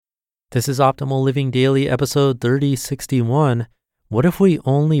This is Optimal Living Daily, episode 3061. What if we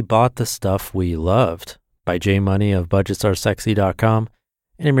only bought the stuff we loved? By Jay Money of budgetsaresexy.com.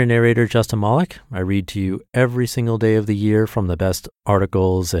 And I'm your narrator, Justin Malik. I read to you every single day of the year from the best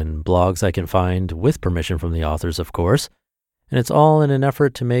articles and blogs I can find, with permission from the authors, of course. And it's all in an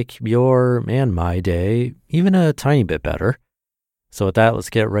effort to make your and my day even a tiny bit better. So with that, let's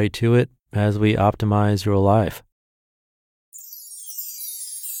get right to it as we optimize your life.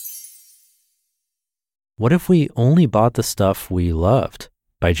 What if we only bought the stuff we loved?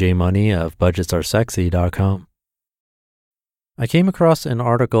 By Jay Money of budgetsaresexy.com. I came across an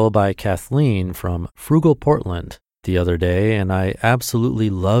article by Kathleen from Frugal Portland the other day, and I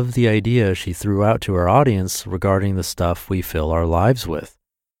absolutely love the idea she threw out to her audience regarding the stuff we fill our lives with.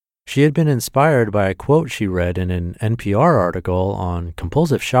 She had been inspired by a quote she read in an NPR article on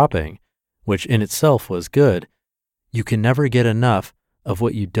compulsive shopping, which in itself was good. You can never get enough of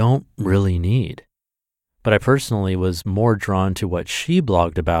what you don't really need. But I personally was more drawn to what she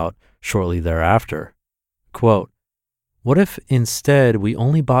blogged about shortly thereafter. Quote, what if instead we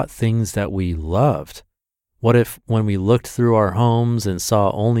only bought things that we loved? What if when we looked through our homes and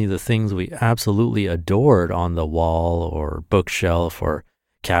saw only the things we absolutely adored on the wall or bookshelf or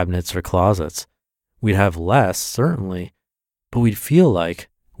cabinets or closets? We'd have less, certainly, but we'd feel like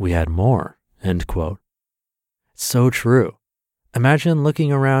we had more, end quote. So true. Imagine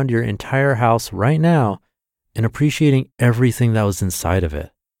looking around your entire house right now and appreciating everything that was inside of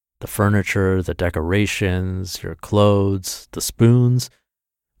it. The furniture, the decorations, your clothes, the spoons.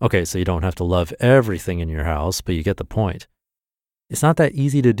 Okay, so you don't have to love everything in your house, but you get the point. It's not that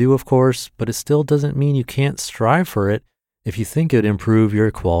easy to do, of course, but it still doesn't mean you can't strive for it if you think it'd improve your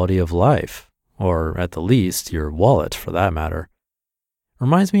quality of life, or at the least, your wallet for that matter.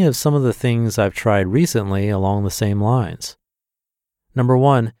 Reminds me of some of the things I've tried recently along the same lines. Number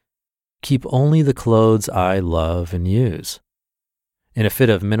 1, keep only the clothes I love and use. In a fit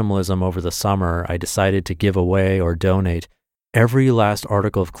of minimalism over the summer, I decided to give away or donate every last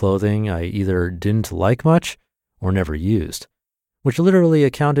article of clothing I either didn't like much or never used, which literally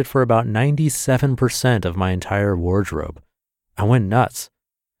accounted for about 97% of my entire wardrobe. I went nuts.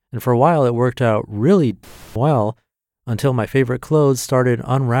 And for a while, it worked out really well until my favorite clothes started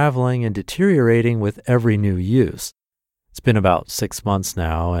unraveling and deteriorating with every new use. It's been about 6 months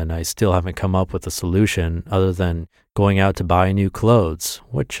now, and I still haven't come up with a solution other than going out to buy new clothes,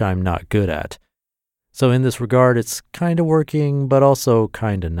 which I'm not good at. So in this regard, it's kind of working, but also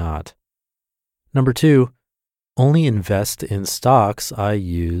kind of not. Number 2, only invest in stocks I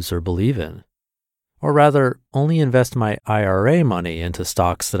use or believe in. Or rather, only invest my IRA money into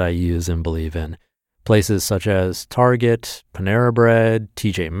stocks that I use and believe in. Places such as Target, Panera Bread,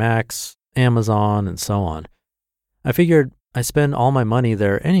 TJ Maxx, Amazon, and so on. I figured I spend all my money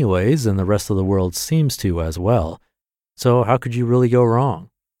there anyways, and the rest of the world seems to as well. So how could you really go wrong?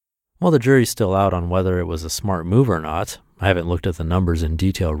 Well, the jury's still out on whether it was a smart move or not. I haven't looked at the numbers in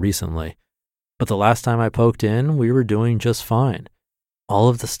detail recently. But the last time I poked in, we were doing just fine. All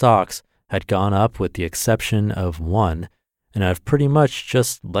of the stocks had gone up with the exception of one, and I've pretty much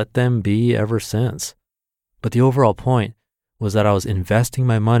just let them be ever since. But the overall point was that I was investing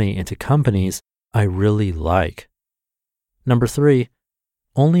my money into companies I really like. Number 3,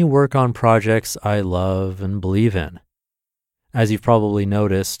 only work on projects I love and believe in. As you've probably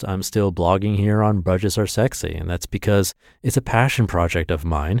noticed, I'm still blogging here on Budgets Are Sexy, and that's because it's a passion project of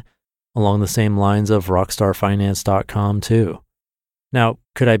mine, along the same lines of rockstarfinance.com too. Now,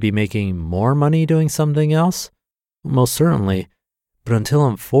 could I be making more money doing something else? Most certainly, but until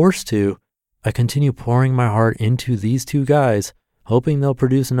I'm forced to, I continue pouring my heart into these two guys, hoping they'll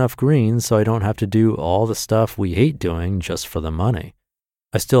produce enough greens so I don't have to do all the stuff we hate doing just for the money.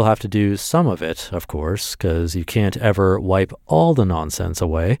 I still have to do some of it, of course, because you can't ever wipe all the nonsense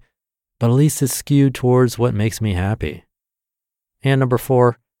away, but at least it's skewed towards what makes me happy. And number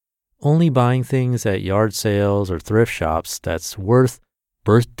 4, only buying things at yard sales or thrift shops that's worth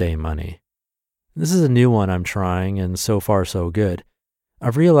birthday money. This is a new one I'm trying, and so far so good.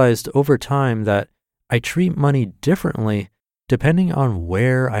 I've realized over time that I treat money differently depending on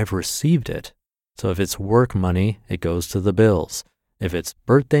where I've received it. So if it's work money, it goes to the bills. If it's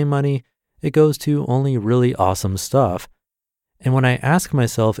birthday money, it goes to only really awesome stuff. And when I ask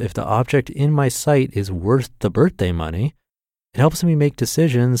myself if the object in my sight is worth the birthday money, it helps me make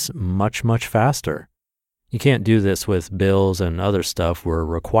decisions much, much faster. You can't do this with bills and other stuff we're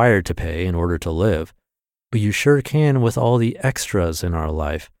required to pay in order to live, but you sure can with all the extras in our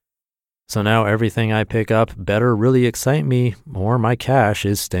life. So now everything I pick up better really excite me, or my cash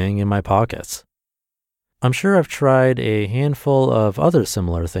is staying in my pockets. I'm sure I've tried a handful of other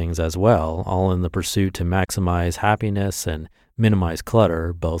similar things as well, all in the pursuit to maximize happiness and minimize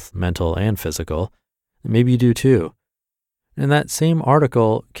clutter, both mental and physical. Maybe you do too. In that same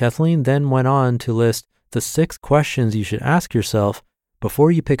article, Kathleen then went on to list the 6 questions you should ask yourself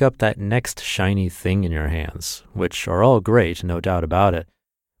before you pick up that next shiny thing in your hands, which are all great, no doubt about it,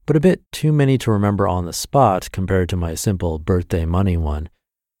 but a bit too many to remember on the spot compared to my simple birthday money one.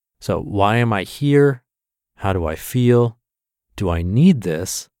 So why am I here? How do I feel? Do I need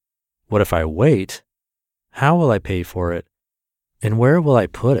this? What if I wait? How will I pay for it? And where will I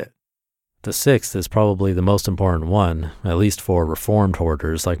put it? The 6th is probably the most important one, at least for reformed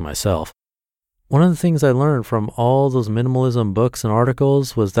hoarders like myself. One of the things I learned from all those minimalism books and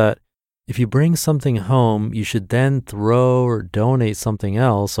articles was that if you bring something home, you should then throw or donate something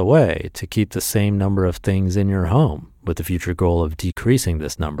else away to keep the same number of things in your home, with the future goal of decreasing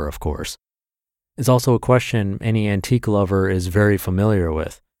this number, of course. It's also a question any antique lover is very familiar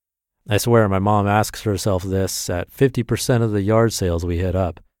with. I swear my mom asks herself this at 50% of the yard sales we hit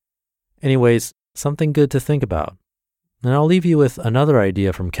up. Anyways, something good to think about. And I'll leave you with another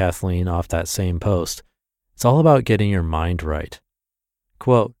idea from Kathleen off that same post. It's all about getting your mind right.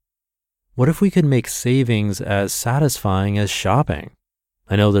 Quote, "What if we could make savings as satisfying as shopping?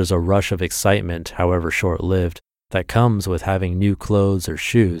 I know there's a rush of excitement, however short-lived, that comes with having new clothes or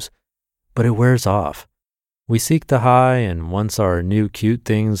shoes, but it wears off. We seek the high, and once our new cute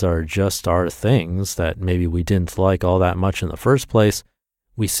things are just our things that maybe we didn't like all that much in the first place,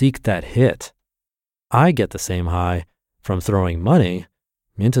 we seek that hit. I get the same high from throwing money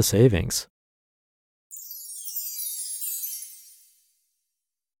into savings."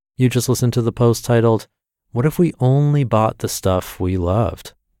 You just listened to the post titled, "What If We Only Bought the Stuff We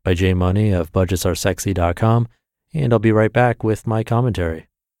Loved?" by Jay Money of budgetsaresexy.com, and I'll be right back with my commentary.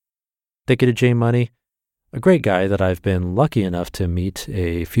 Thank you to Jay Money, a great guy that I've been lucky enough to meet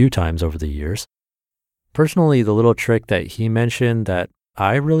a few times over the years. Personally, the little trick that he mentioned that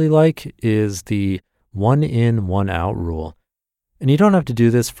I really like is the 1 in, 1 out rule. And you don't have to do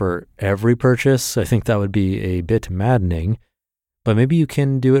this for every purchase. I think that would be a bit maddening, but maybe you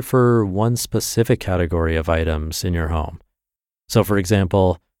can do it for one specific category of items in your home. So for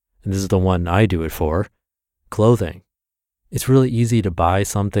example, and this is the one I do it for, clothing. It's really easy to buy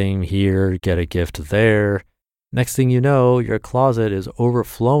something here, get a gift there. Next thing you know, your closet is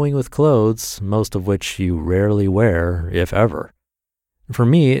overflowing with clothes, most of which you rarely wear, if ever. For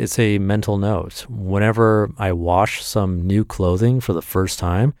me, it's a mental note. Whenever I wash some new clothing for the first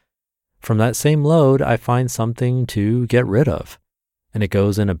time, from that same load, I find something to get rid of, and it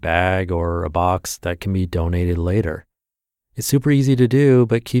goes in a bag or a box that can be donated later. It's super easy to do,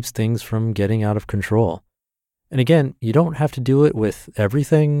 but keeps things from getting out of control. And again, you don't have to do it with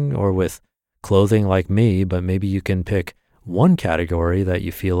everything or with clothing like me, but maybe you can pick one category that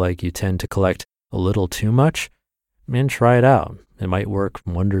you feel like you tend to collect a little too much and try it out. It might work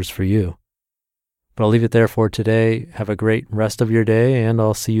wonders for you. But I'll leave it there for today. Have a great rest of your day, and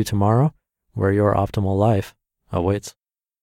I'll see you tomorrow where your optimal life awaits.